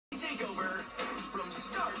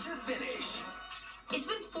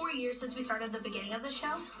4 years since we started the beginning of the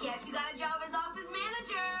show. Yes, you got a job as Austin's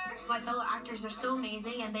manager. My fellow actors are so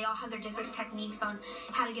amazing, and they all have their different techniques on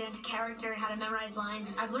how to get into character and how to memorize lines.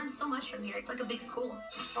 I've learned so much from here. It's like a big school.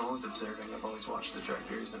 I'm always observing. I've always watched the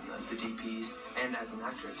directors and the DPs, and as an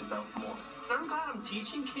actor, develop more. I'm glad I'm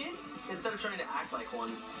teaching kids instead of trying to act like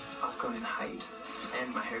one. I've grown in height,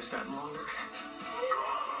 and my hair's gotten longer.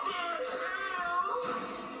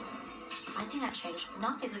 I think I've changed.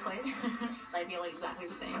 Not physically. I feel exactly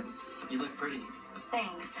the same. You look pretty.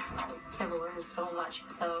 Thanks. I've learned so much,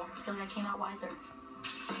 so I feel like I came out wiser.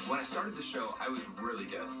 When I started the show, I was really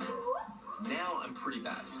good. Now I'm pretty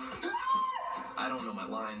bad. I don't know my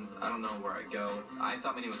lines. I don't know where I go. I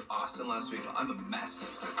thought my name was Austin last week. I'm a mess.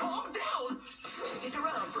 Calm down! Stick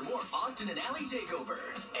around for more Austin and Ally Takeover.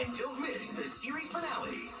 And don't miss the series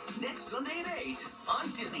finale next Sunday at 8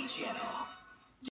 on Disney Channel.